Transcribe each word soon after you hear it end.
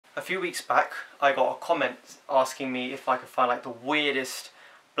A few weeks back, I got a comment asking me if I could find like the weirdest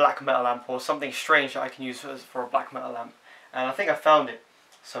black metal amp or something strange that I can use for a black metal amp, and I think I found it.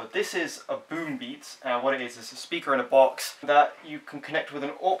 So this is a Boom Beats, and what it is a speaker in a box that you can connect with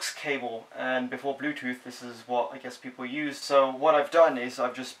an aux cable, and before Bluetooth this is what I guess people use. So what I've done is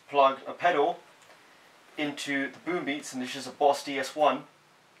I've just plugged a pedal into the Boom Beats, and this is a Boss DS1,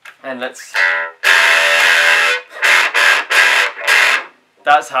 and let's...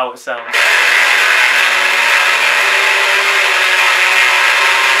 That's how it sounds.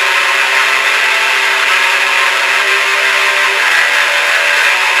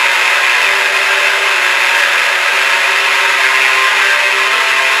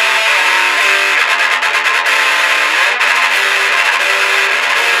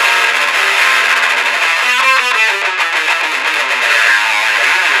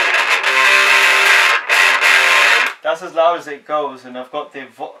 That's as loud as it goes, and I've got the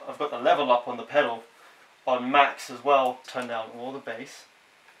level up on the pedal on max as well. Turn down all the bass,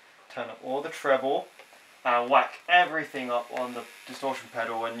 turn up all the treble, and whack everything up on the distortion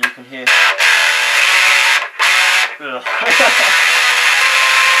pedal, and you can hear.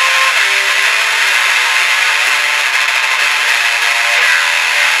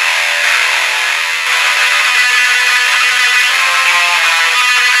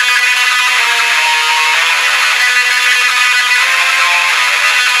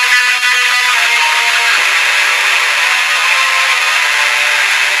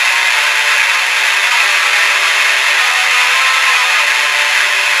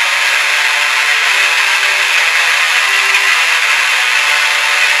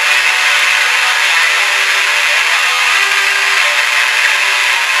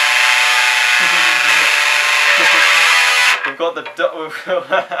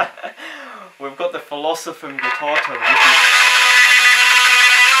 We've got the Filosofem guitar tone.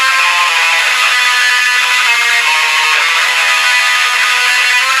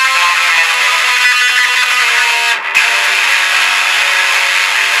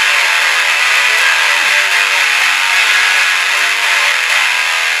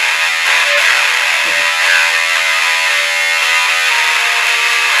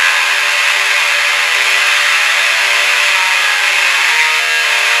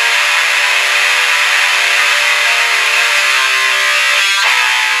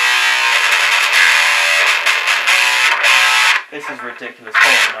 This is ridiculous. Come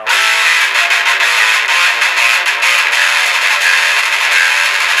on now.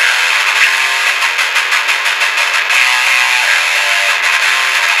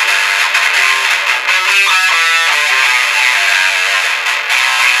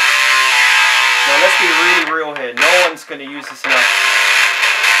 Now let's be really real here. No one's going to use this in a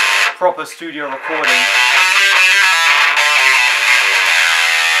proper studio recording.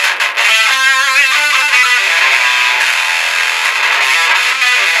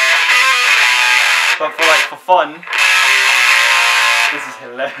 But for fun, this is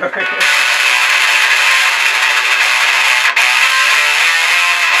hilarious.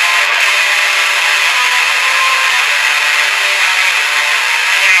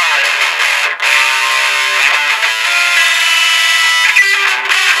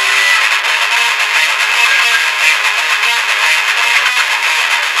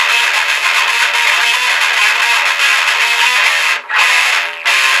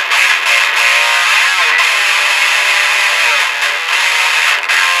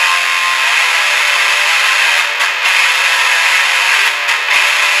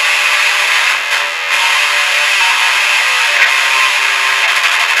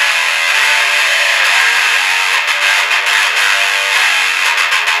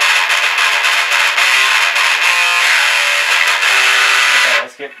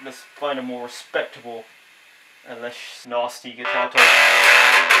 Let's find a more respectable and less nasty guitar tone.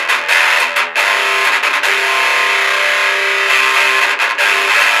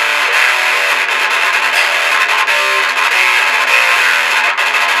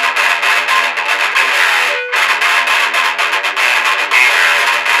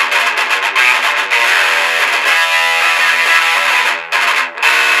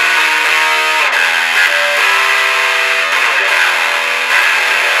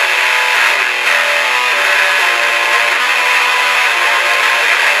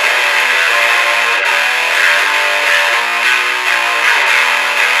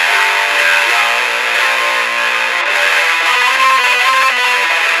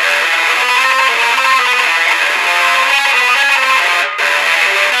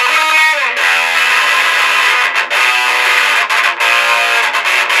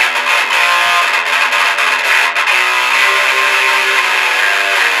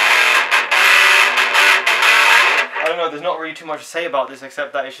 know, there's not really too much to say about this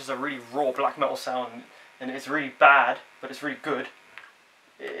except that it's just a really raw black metal sound, and it's really bad, but it's really good.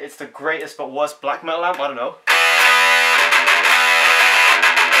 It's the greatest but worst black metal amp, I don't know.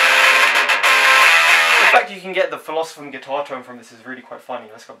 The fact you can get the Filosofem guitar tone from this is really quite funny.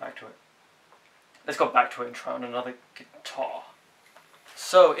 Let's go back to it. Let's go back to it and try on another guitar.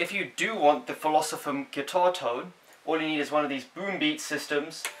 So, if you do want the Filosofem guitar tone, all you need is one of these boom beat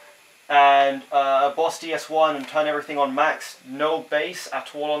systems and a Boss DS1, and turn everything on max. No bass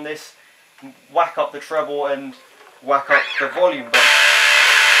at all on this. Whack up the treble and whack up the volume button.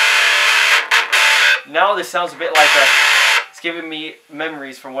 Now this sounds a bit like a... It's giving me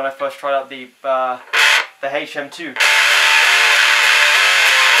memories from when I first tried out the HM2.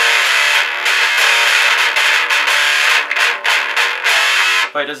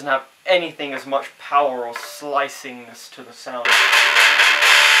 But it doesn't have anything as much power or slicingness to the sound.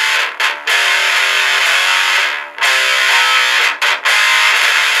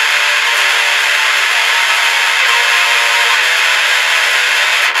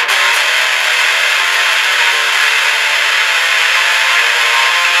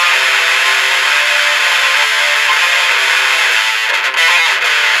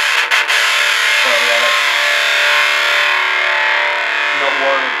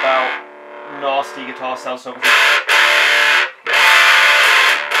 About nasty guitar sounds so much. See,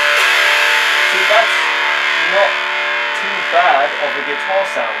 that's not too bad of a guitar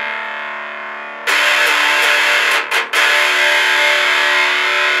sound.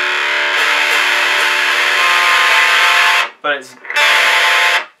 But it's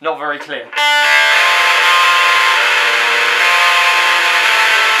not very clear.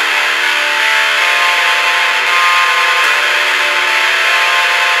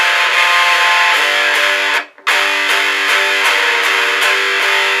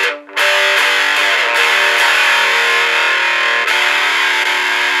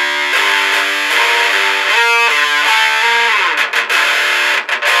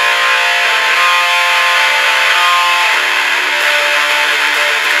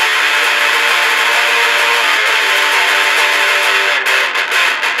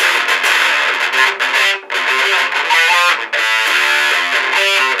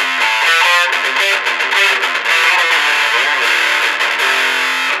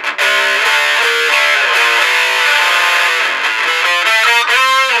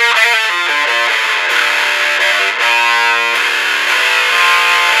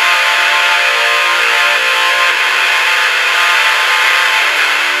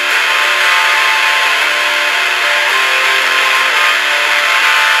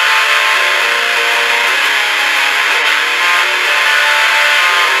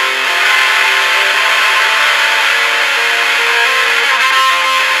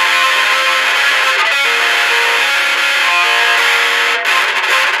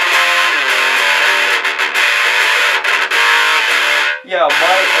 Yeah,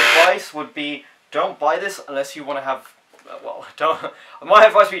 my advice would be, don't buy this unless you want to have, well, don't, my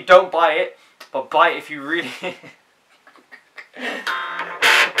advice would be don't buy it, but buy it if you really,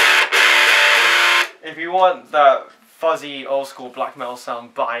 if you want that fuzzy old school black metal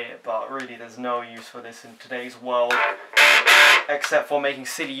sound, buy it, but really there's no use for this in today's world, except for making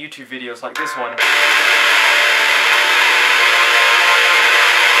silly YouTube videos like this one.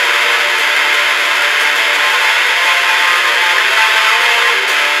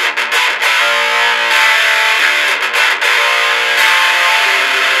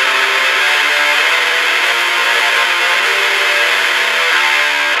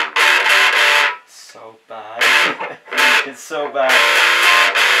 It's so bad.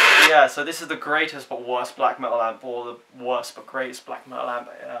 Yeah, so this is the greatest but worst black metal amp, or the worst but greatest black metal amp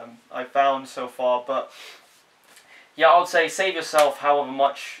I found so far. But yeah, I would say save yourself however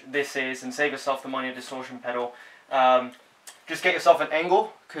much this is, and save yourself the money of distortion pedal. Just get yourself an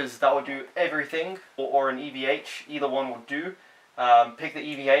angle, because that will do everything, or an EVH, either one will do. Pick the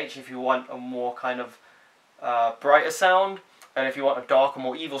EVH if you want a more kind of brighter sound, and if you want a darker,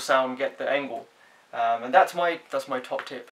 more evil sound, get the angle. And that's my top tip.